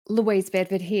Louise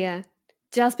Bedford here.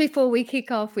 Just before we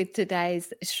kick off with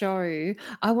today's show,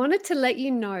 I wanted to let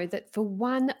you know that for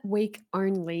 1 week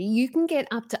only, you can get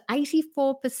up to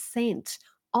 84%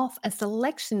 off a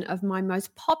selection of my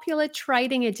most popular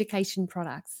trading education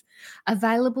products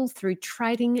available through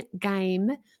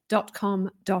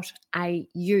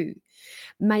tradinggame.com.au.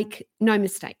 Make no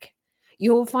mistake,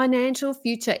 your financial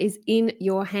future is in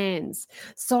your hands.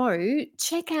 So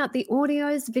check out the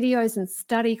audios, videos, and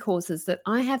study courses that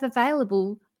I have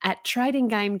available at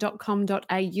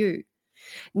tradinggame.com.au.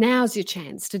 Now's your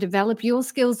chance to develop your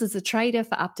skills as a trader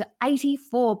for up to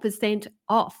 84%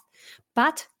 off,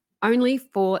 but only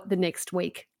for the next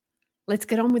week. Let's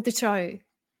get on with the show.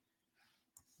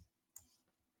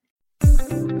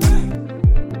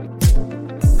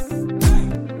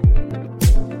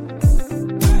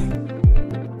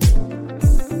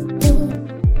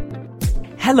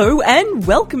 Hello and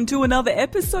welcome to another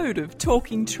episode of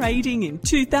Talking Trading in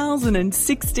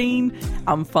 2016.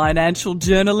 I'm financial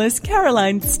journalist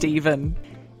Caroline Stephen.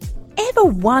 Ever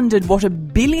wondered what a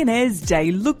billionaire's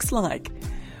day looks like?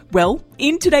 Well,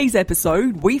 in today's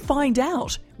episode, we find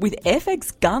out with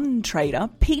FX gun trader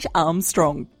Pete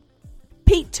Armstrong.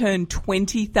 Pete turned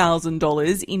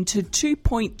 $20,000 into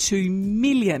 $2.2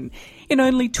 million in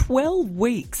only 12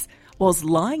 weeks, whilst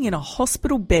lying in a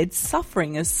hospital bed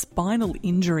suffering a spinal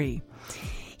injury.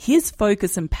 His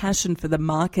focus and passion for the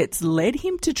markets led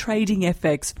him to trading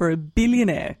FX for a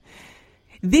billionaire.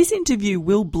 This interview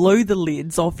will blow the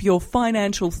lids off your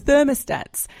financial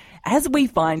thermostats as we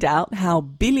find out how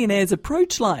billionaires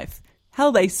approach life,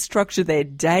 how they structure their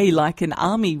day like an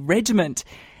army regiment,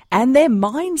 and their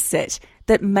mindset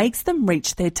that makes them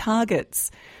reach their targets.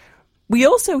 We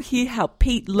also hear how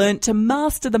Pete learnt to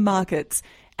master the markets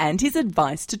and his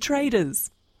advice to traders.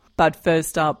 But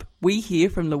first up, we hear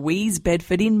from Louise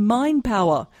Bedford in Mind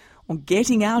Power on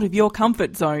getting out of your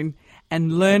comfort zone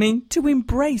and learning to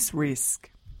embrace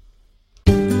risk.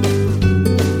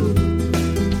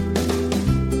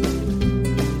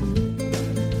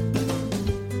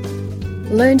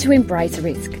 Learn to embrace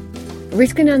risk.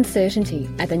 Risk and uncertainty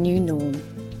are the new norm,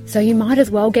 so you might as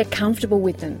well get comfortable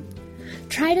with them.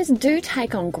 Traders do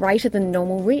take on greater than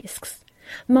normal risks.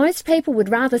 Most people would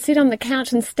rather sit on the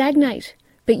couch and stagnate,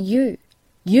 but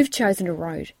you've chosen a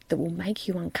road that will make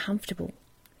you uncomfortable.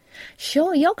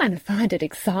 Sure, you're going to find it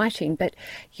exciting, but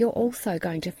you're also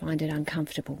going to find it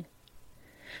uncomfortable.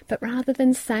 But rather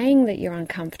than saying that you're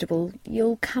uncomfortable,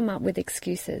 you'll come up with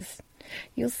excuses.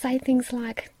 You'll say things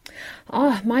like,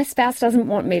 "Oh, my spouse doesn't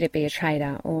want me to be a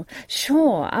trader," or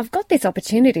 "Sure, I've got this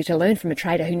opportunity to learn from a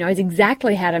trader who knows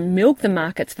exactly how to milk the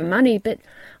markets for money, but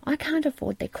I can't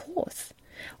afford their course."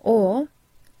 Or,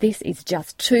 "This is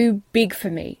just too big for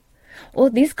me."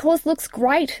 Or, "This course looks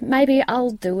great, maybe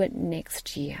I'll do it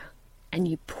next year." And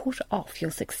you put off your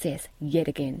success yet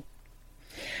again.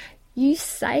 You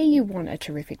say you want a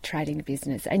terrific trading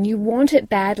business and you want it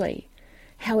badly.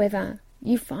 However,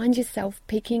 you find yourself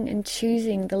picking and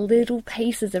choosing the little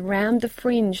pieces around the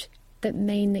fringe that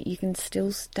mean that you can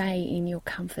still stay in your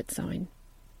comfort zone.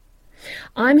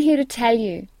 I'm here to tell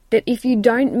you that if you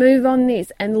don't move on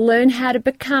this and learn how to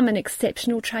become an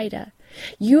exceptional trader,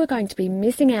 you are going to be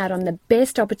missing out on the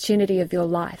best opportunity of your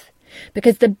life,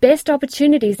 because the best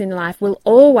opportunities in life will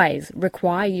always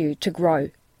require you to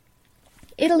grow.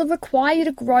 It'll require you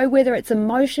to grow whether it's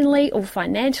emotionally or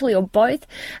financially or both,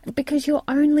 because you're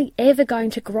only ever going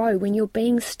to grow when you're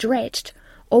being stretched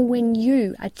or when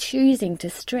you are choosing to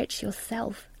stretch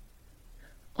yourself.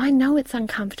 I know it's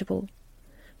uncomfortable,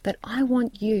 but I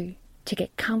want you to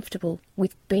get comfortable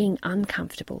with being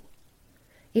uncomfortable.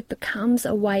 It becomes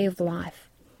a way of life.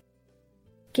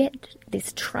 Get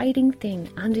this trading thing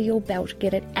under your belt,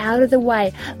 get it out of the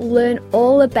way, learn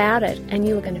all about it, and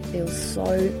you are going to feel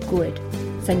so good.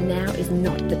 So now is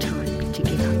not the time to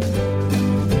give up.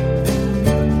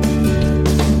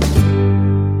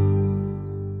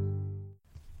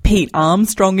 Pete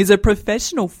Armstrong is a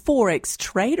professional Forex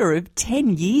trader of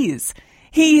 10 years.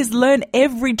 He has learned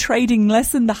every trading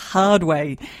lesson the hard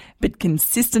way, but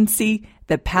consistency,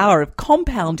 the power of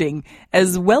compounding,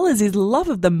 as well as his love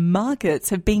of the markets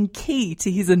have been key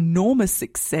to his enormous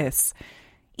success.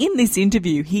 In this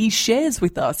interview, he shares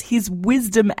with us his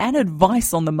wisdom and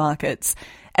advice on the markets,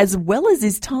 as well as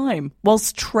his time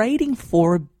whilst trading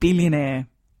for a billionaire.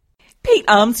 Pete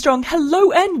Armstrong,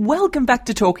 hello and welcome back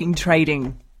to Talking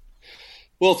Trading.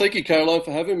 Well, thank you, Caroline,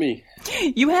 for having me.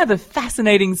 You have a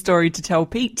fascinating story to tell,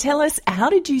 Pete. Tell us, how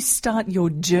did you start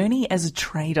your journey as a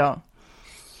trader?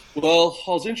 Well,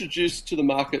 I was introduced to the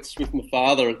markets with my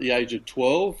father at the age of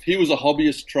 12. He was a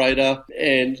hobbyist trader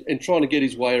and trying to get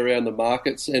his way around the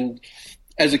markets. And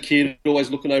as a kid, always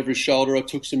looking over his shoulder, I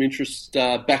took some interest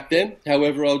back then.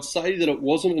 However, I would say that it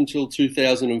wasn't until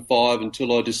 2005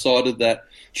 until I decided that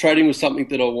trading was something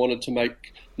that I wanted to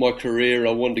make my career.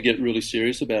 I wanted to get really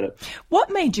serious about it. What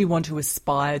made you want to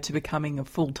aspire to becoming a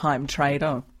full-time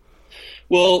trader?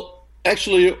 Well,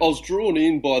 actually, I was drawn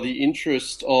in by the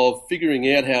interest of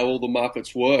figuring out how all the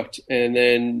markets worked. And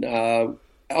then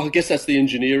I guess that's the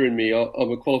engineer in me.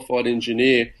 I'm a qualified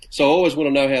engineer. So I always want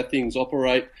to know how things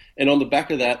operate. And on the back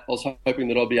of that, I was hoping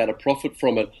that I'd be able to profit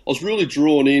from it. I was really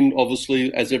drawn in,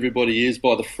 obviously, as everybody is,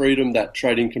 by the freedom that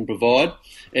trading can provide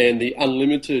and the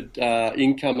unlimited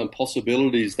income and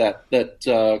possibilities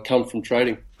that come from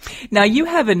trading. Now, you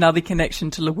have another connection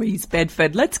to Louise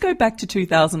Bedford. Let's go back to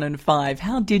 2005.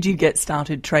 How did you get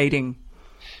started trading?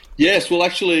 Yes, well,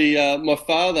 actually, my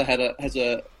father has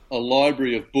a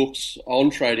library of books on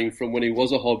trading from when he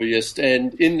was a hobbyist,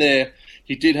 and in there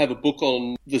he did have a book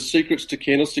on the secrets to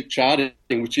candlestick charting,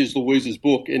 which is Louise's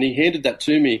book, and he handed that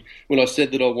to me when I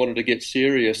said that I wanted to get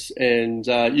serious. And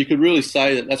you could really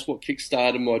say that that's what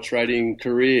kick-started my trading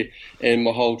career and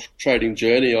my whole trading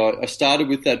journey. I started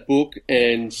with that book,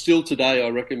 and still today I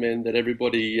recommend that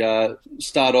everybody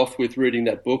start off with reading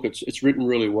that book. It's written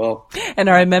really well. And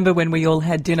I remember when we all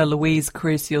had dinner, Louise,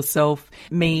 Chris, yourself,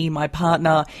 me, my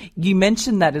partner, you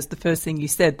mentioned that as the first thing you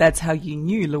said. That's how you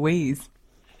knew Louise.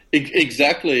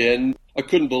 Exactly, and I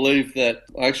couldn't believe that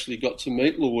I actually got to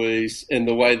meet Louise and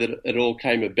the way that it all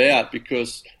came about,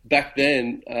 because back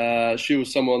then she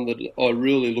was someone that I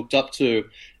really looked up to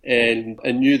and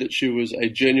knew that she was a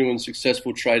genuine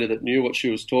successful trader that knew what she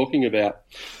was talking about.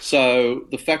 So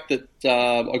the fact that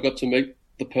I got to meet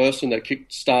the person that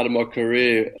kick-started my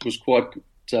career was quite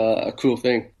a cool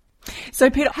thing. So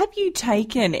Peter, have you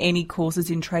taken any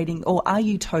courses in trading, or are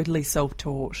you totally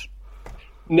self-taught?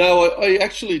 No, I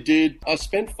actually did. I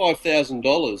spent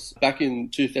 $5,000 back in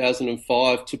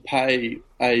 2005 to pay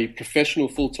a professional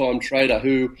full-time trader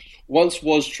who once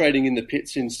was trading in the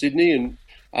pits in Sydney,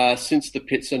 and since the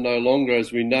pits are no longer,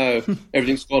 as we know,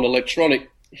 everything's gone electronic.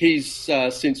 He's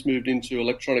since moved into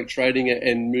electronic trading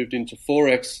and moved into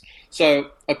Forex.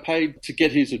 So I paid to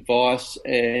get his advice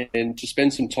and to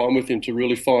spend some time with him to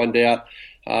really find out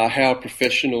how a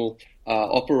professional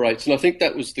operates. And I think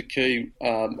that was the key.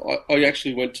 I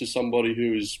actually went to somebody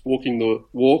who is walking the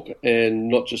walk and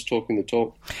not just talking the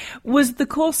talk. Was the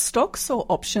course stocks or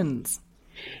options?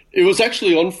 It was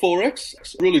actually on Forex.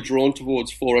 Really drawn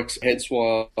towards Forex, hence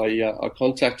why I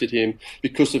contacted him,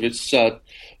 because of its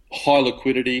high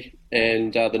liquidity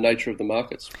and the nature of the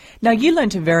markets. Now, you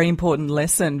learnt a very important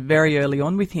lesson very early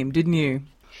on with him, didn't you?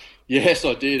 Yes,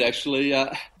 I did, actually.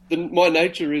 My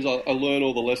nature is I learn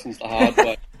all the lessons the hard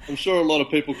way. I'm sure a lot of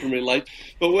people can relate.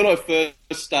 But when I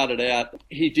first started out,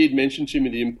 he did mention to me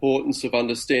the importance of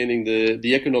understanding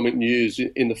the economic news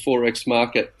in the Forex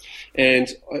market. And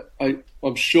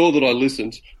I'm sure that I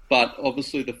listened, but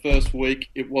obviously the first week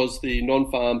it was the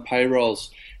non-farm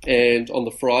payrolls and on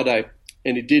the Friday.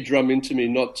 And he did drum into me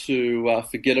not to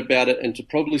forget about it and to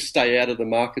probably stay out of the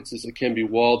markets, as it can be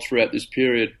wild throughout this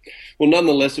period. Well,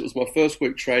 nonetheless, it was my first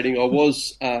week trading. I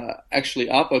was actually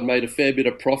up. I'd made a fair bit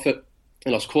of profit,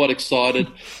 and I was quite excited.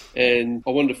 And I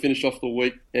wanted to finish off the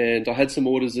week, and I had some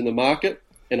orders in the market,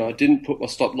 and I didn't put my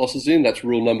stop losses in. That's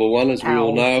rule number one, as we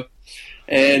all know.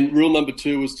 And rule number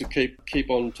two was to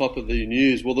keep on top of the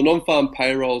news. Well, the non-farm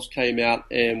payrolls came out,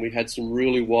 and we had some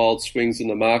really wild swings in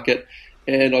the market.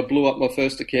 And I blew up my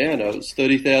first account. It was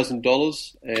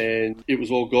 $30,000 and it was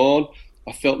all gone.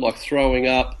 I felt like throwing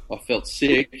up. I felt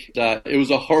sick. It was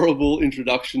a horrible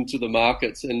introduction to the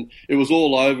markets, and it was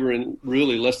all over in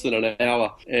really less than an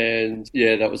hour. And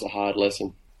yeah, that was a hard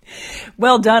lesson.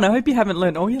 Well done. I hope you haven't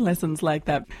learned all your lessons like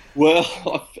that.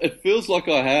 Well, it feels like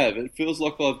I have. It feels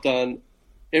like I've done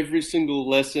every single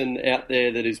lesson out there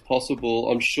that is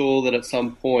possible. I'm sure that at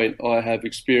some point I have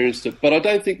experienced it, but I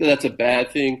don't think that that's a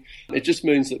bad thing. It just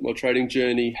means that my trading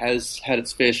journey has had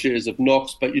its fair shares of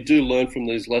knocks, but you do learn from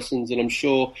these lessons, and I'm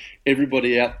sure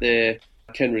everybody out there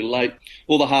can relate.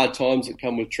 All the hard times that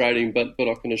come with trading, but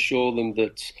I can assure them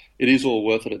that it is all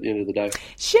worth it at the end of the day.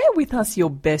 Share with us your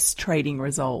best trading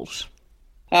result.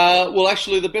 Well,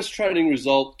 actually, the best trading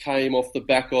result came off the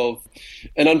back of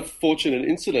an unfortunate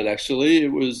incident, actually. I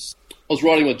was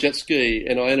riding a jet ski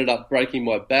and I ended up breaking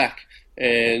my back.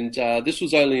 And this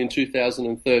was only in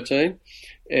 2013.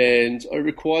 And I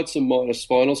required some minor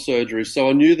spinal surgery. So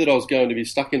I knew that I was going to be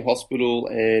stuck in hospital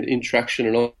and in traction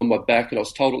and on my back. And I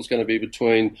was told it was going to be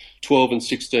between 12 and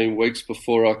 16 weeks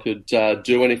before I could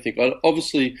do anything. I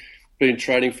obviously been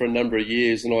trading for a number of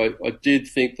years, and I did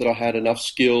think that I had enough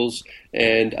skills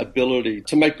and ability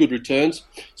to make good returns.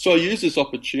 So I used this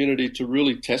opportunity to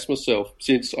really test myself,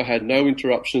 since I had no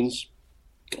interruptions.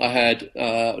 I had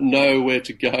nowhere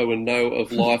to go and no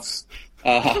of life's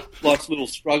little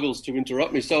struggles to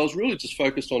interrupt me. So I was really just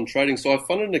focused on trading. So I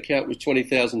funded an account with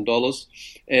 $20,000,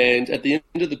 and at the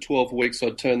end of the 12 weeks,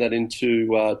 I'd turned that into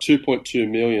 $2.2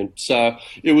 million. So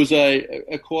it was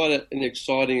quite an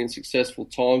exciting and successful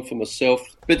time for myself.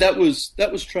 But that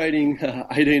was trading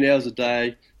 18 hours a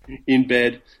day in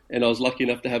bed, and I was lucky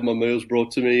enough to have my meals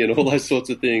brought to me and all those sorts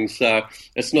of things. So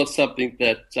it's not something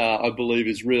that I believe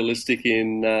is realistic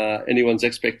in anyone's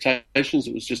expectations.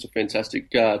 It was just a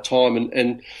fantastic time,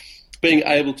 and being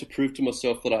able to prove to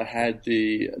myself that I had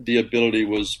the ability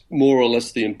was more or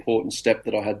less the important step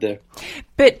that I had there.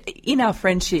 But in our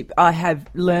friendship, I have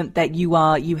learnt that you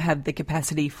have the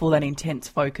capacity for that intense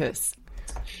focus.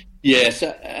 Yes,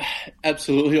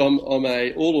 absolutely. I'm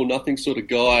a all or nothing sort of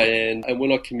guy, and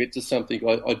when I commit to something,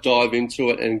 I dive into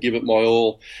it and give it my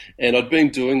all. And I'd been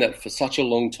doing that for such a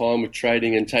long time with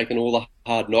trading and taking all the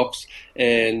hard knocks.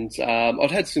 And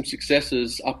I'd had some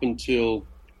successes up until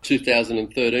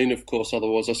 2013, of course,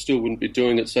 otherwise I still wouldn't be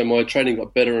doing it. So my trading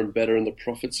got better and better, and the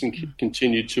profits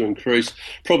continued to increase,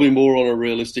 probably more on a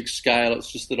realistic scale.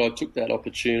 It's just that I took that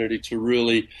opportunity to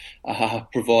really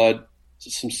provide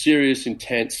some serious,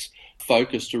 intense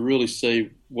focus to really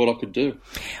see what I could do.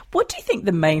 What do you think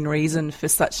the main reason for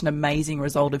such an amazing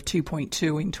result of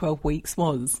 2.2 in 12 weeks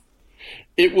was?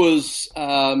 It was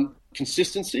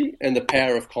consistency and the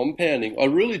power of compounding. I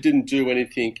really didn't do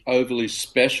anything overly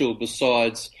special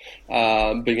besides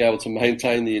being able to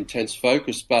maintain the intense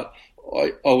focus, but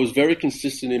I was very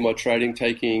consistent in my trading,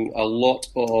 taking a lot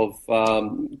of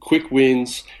quick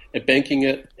wins, banking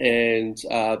it, and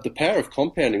the power of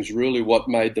compounding is really what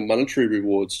made the monetary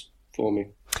rewards for me.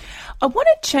 I want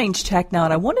to change tack now,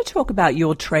 and I want to talk about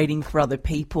your trading for other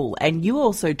people. And you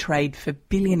also trade for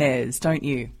billionaires, don't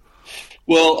you?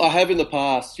 Well, I have in the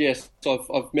past, yes.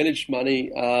 I've managed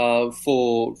money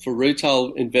for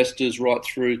retail investors right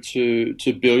through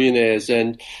to billionaires,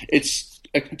 and it's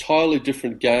an entirely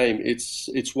different game.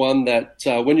 It's one that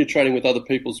when you're trading with other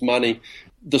people's money,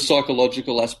 the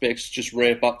psychological aspects just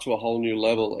ramp up to a whole new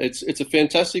level. It's a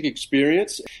fantastic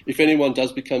experience. If anyone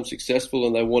does become successful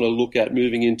and they want to look at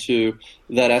moving into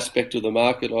that aspect of the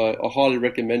market, I highly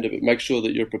recommend it, but make sure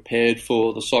that you're prepared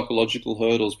for the psychological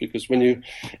hurdles, because when you're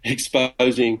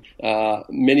exposing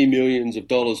many millions of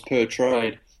dollars per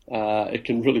trade, it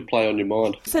can really play on your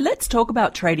mind. So let's talk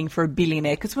about trading for a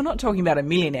billionaire, because we're not talking about a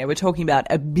millionaire, we're talking about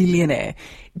a billionaire.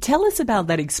 Tell us about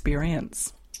that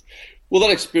experience. Well,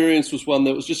 that experience was one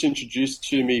that was just introduced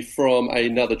to me from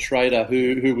another trader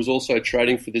who was also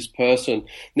trading for this person.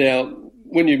 Now,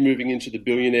 when you're moving into the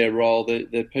billionaire role,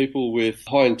 they're people with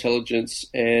high intelligence,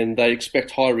 and they expect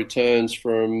high returns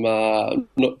from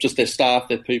not just their staff,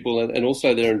 their people, and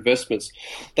also their investments.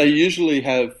 They usually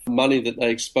have money that they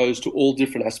expose to all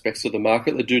different aspects of the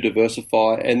market. They do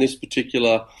diversify, and this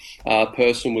particular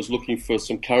person was looking for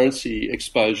some currency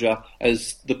exposure.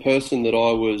 As the person that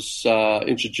I was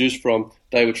introduced from,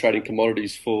 they were trading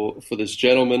commodities for this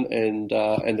gentleman and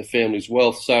the family's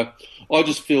wealth. So I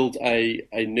just filled a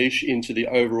niche into the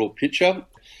overall picture.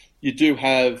 You do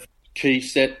have key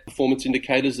set performance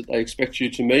indicators that they expect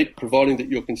you to meet, providing that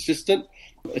you're consistent.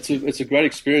 It's a great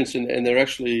experience, and they're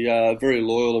actually very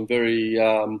loyal and very.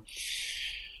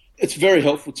 It's very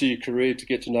helpful to your career to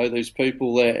get to know these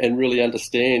people and really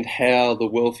understand how the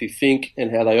wealthy think and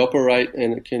how they operate,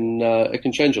 and it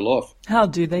can change your life. How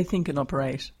do they think and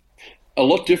operate? A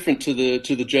lot different to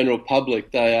the general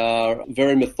public. They are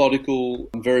very methodical,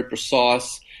 very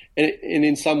precise, and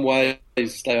in some ways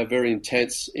they are very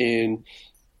intense in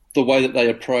the way that they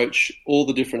approach all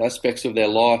the different aspects of their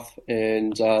life,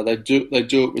 and they do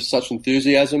it with such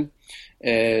enthusiasm,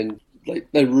 and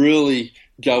they really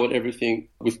go at everything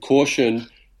with caution,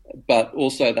 but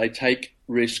also they take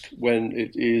risk when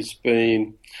it is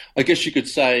being, I guess you could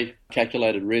say,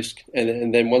 calculated risk,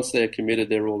 and then once they're committed,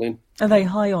 they're all in. Are they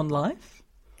high on life?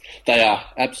 They are,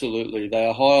 absolutely. They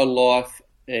are high on life,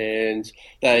 and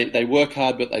they work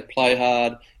hard, but they play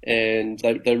hard, and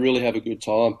they really have a good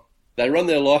time. They run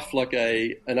their life like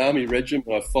an army regiment,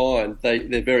 I find.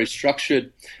 They're very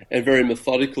structured and very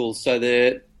methodical, so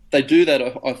they do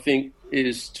that, I think,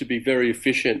 is to be very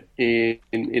efficient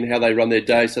in how they run their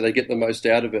day so they get the most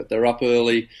out of it. They're up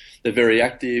early, they're very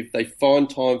active, they find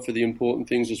time for the important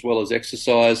things as well as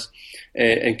exercise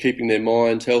and keeping their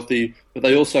mind healthy, but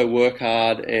they also work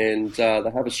hard and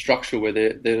they have a structure where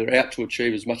they're out to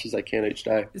achieve as much as they can each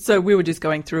day. So we were just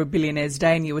going through a billionaire's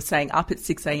day and you were saying up at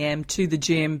 6 a.m, to the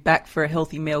gym, back for a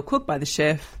healthy meal cooked by the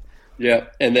chef. Yeah,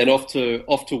 and then off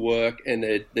to work, and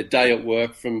their day at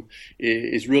work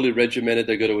is really regimented.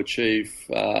 They've got to achieve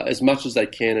as much as they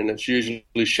can, and it's usually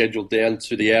scheduled down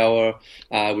to the hour,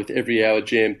 with every hour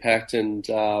jam-packed, and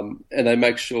they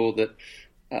make sure that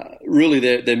really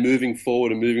they're moving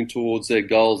forward and moving towards their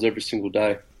goals every single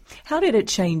day. How did it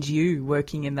change you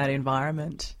working in that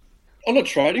environment? On a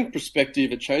trading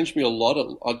perspective, it changed me a lot.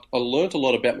 I learned a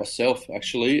lot about myself,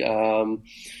 actually.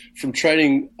 From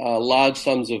trading large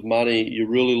sums of money, you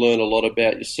really learn a lot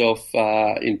about yourself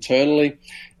internally.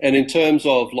 And in terms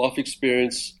of life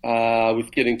experience,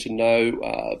 with getting to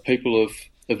know people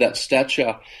of that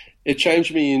stature, it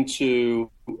changed me it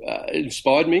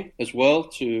inspired me as well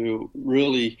to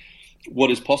really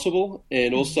what is possible,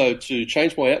 and also to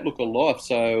change my outlook on life.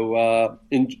 So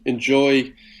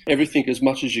enjoy everything as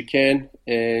much as you can,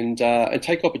 and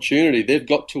take opportunity. They've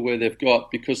got to where they've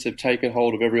got because they've taken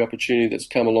hold of every opportunity that's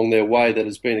come along their way that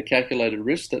has been a calculated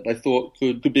risk that they thought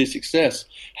could be a success.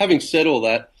 Having said all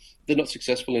that, they're not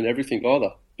successful in everything either,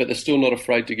 but they're still not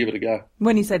afraid to give it a go.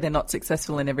 When you say they're not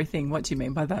successful in everything, what do you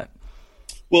mean by that?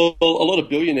 Well, a lot of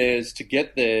billionaires, to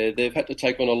get there, they've had to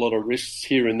take on a lot of risks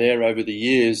here and there over the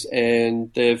years, and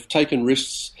they've taken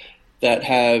risks that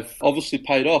have obviously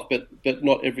paid off, but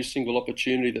not every single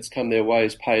opportunity that's come their way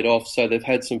has paid off. So they've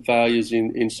had some failures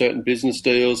in certain business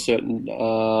deals, certain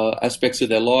aspects of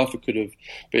their life. It could have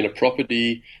been a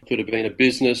property, could have been a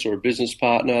business or a business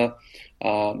partner.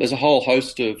 There's a whole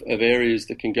host of areas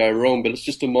that can go wrong, but it's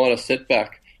just a minor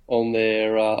setback on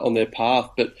their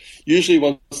path. But usually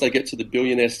once they get to the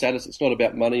billionaire status, it's not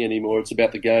about money anymore, it's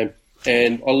about the game.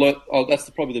 And that's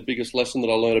probably the biggest lesson that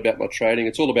I learned about my trading.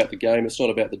 It's all about the game, it's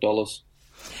not about the dollars.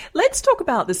 Let's talk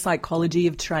about the psychology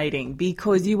of trading,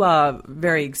 because you are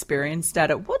very experienced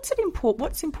at it.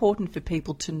 What's important for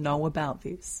people to know about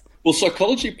this? Well,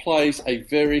 psychology plays a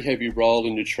very heavy role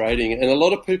in your trading, and a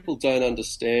lot of people don't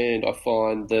understand. I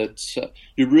find that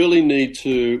you really need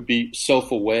to be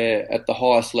self-aware at the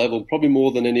highest level, probably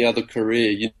more than any other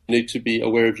career. You need to be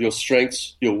aware of your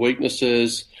strengths, your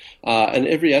weaknesses, and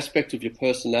every aspect of your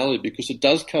personality, because it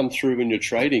does come through when you're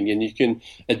trading, and you can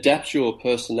adapt your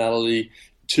personality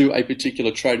to a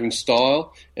particular trading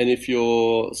style. And if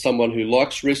you're someone who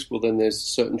likes risk, well, then there's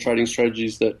certain trading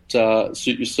strategies that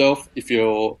suit yourself. If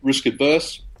you're risk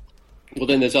adverse, well,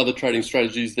 then there's other trading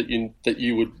strategies that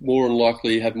you would more than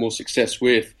likely have more success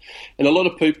with. And a lot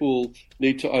of people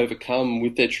need to overcome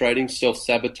with their trading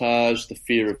self-sabotage, the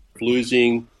fear of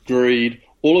losing, greed,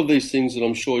 all of these things that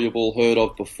I'm sure you've all heard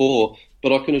of before.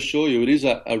 But I can assure you it is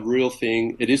a real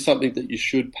thing. It is something that you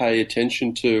should pay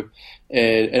attention to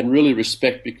and really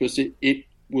respect, because it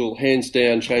will hands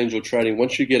down change your trading.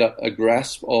 Once you get a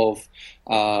grasp of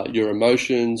your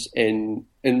emotions and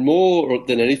more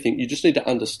than anything, you just need to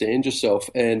understand yourself,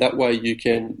 and that way you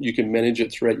can manage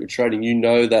it throughout your trading. You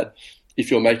know that if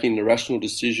you're making a rational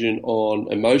decision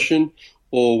on emotion,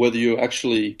 or whether you're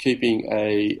actually keeping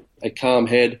a calm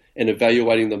head and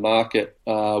evaluating the market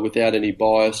without any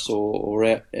bias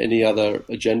or any other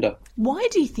agenda. Why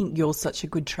do you think you're such a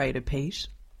good trader, Pete?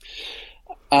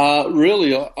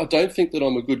 Really, I don't think that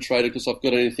I'm a good trader because I've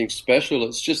got anything special.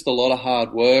 It's just a lot of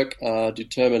hard work,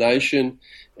 determination,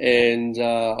 and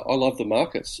I love the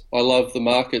markets.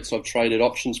 I've traded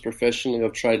options professionally.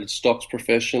 I've traded stocks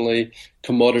professionally,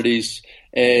 commodities,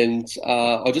 and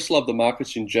I just love the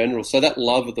markets in general. So that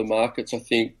love of the markets, I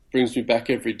think, brings me back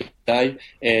every day,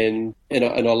 and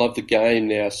I love the game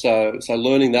now. So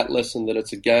learning that lesson that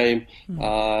it's a game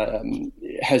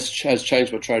has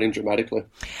changed my trading dramatically.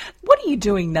 What are you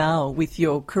doing now with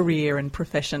your career and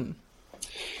profession?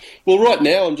 Well, right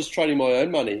now I'm just trading my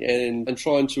own money and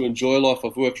trying to enjoy life.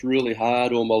 I've worked really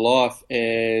hard all my life.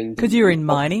 Because you were in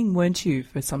mining, weren't you,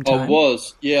 for some time? I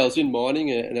was in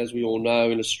mining, and as we all know,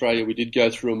 in Australia we did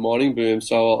go through a mining boom,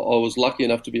 so I was lucky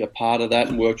enough to be a part of that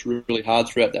and worked really hard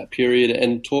throughout that period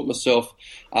and taught myself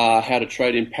how to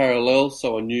trade in parallel,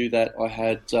 so I knew that I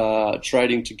had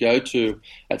trading to go to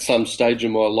at some stage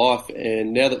in my life.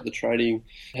 And now that the trading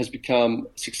has become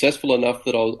successful enough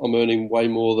that I'm earning way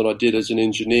more than I did as an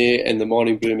engineer, and the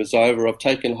mining boom is over, I've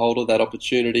taken hold of that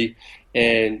opportunity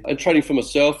and trading for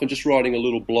myself and just writing a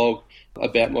little blog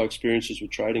about my experiences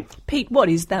with trading. Pete, what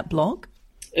is that blog?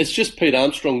 It's just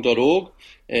petearmstrong.org,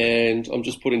 and I'm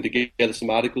just putting together some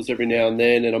articles every now and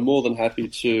then, and I'm more than happy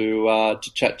to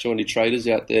chat to any traders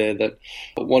out there that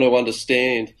want to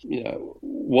understand,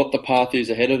 what the path is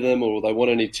ahead of them, or they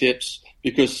want any tips.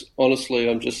 Because honestly,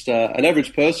 I'm just an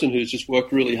average person who's just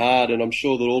worked really hard, and I'm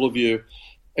sure that all of you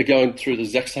are going through the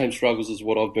exact same struggles as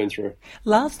what I've been through.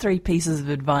 Last 3 pieces of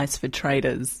advice for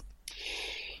traders.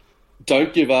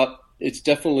 Don't give up. It's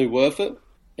definitely worth it.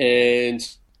 And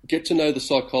get to know the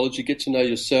psychology, get to know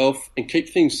yourself, and keep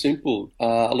things simple.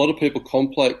 A lot of people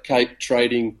complicate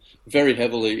trading very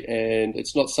heavily, and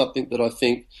it's not something that I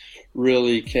think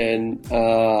really can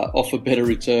offer better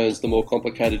returns the more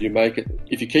complicated you make it.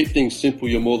 If you keep things simple,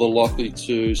 you're more than likely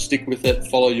to stick with it,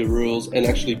 follow your rules, and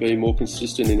actually be more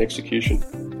consistent in execution.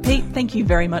 Pete, thank you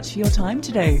very much for your time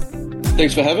today.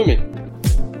 Thanks for having me.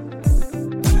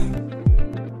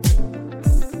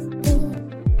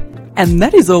 And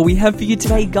that is all we have for you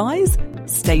today, guys.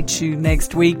 Stay tuned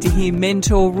next week to hear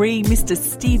mentoree Mr.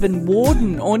 Stephen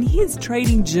Warden on his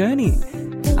trading journey.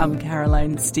 I'm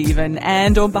Caroline Stephen,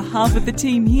 and on behalf of the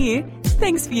team here,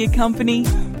 thanks for your company.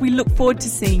 We look forward to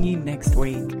seeing you next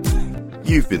week.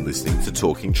 You've been listening to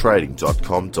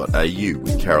talkingtrading.com.au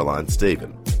with Caroline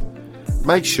Stephen.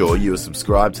 Make sure you are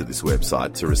subscribed to this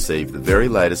website to receive the very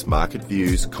latest market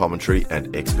views, commentary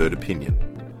and expert opinion.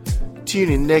 Tune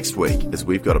in next week as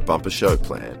we've got a bumper show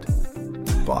planned.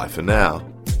 Bye for now.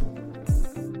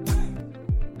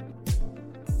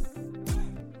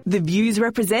 The views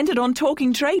represented on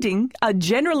Talking Trading are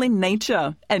general in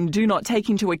nature and do not take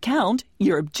into account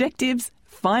your objectives,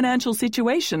 financial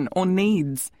situation or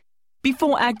needs.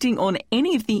 Before acting on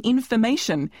any of the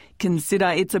information, consider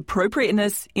its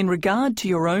appropriateness in regard to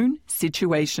your own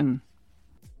situation.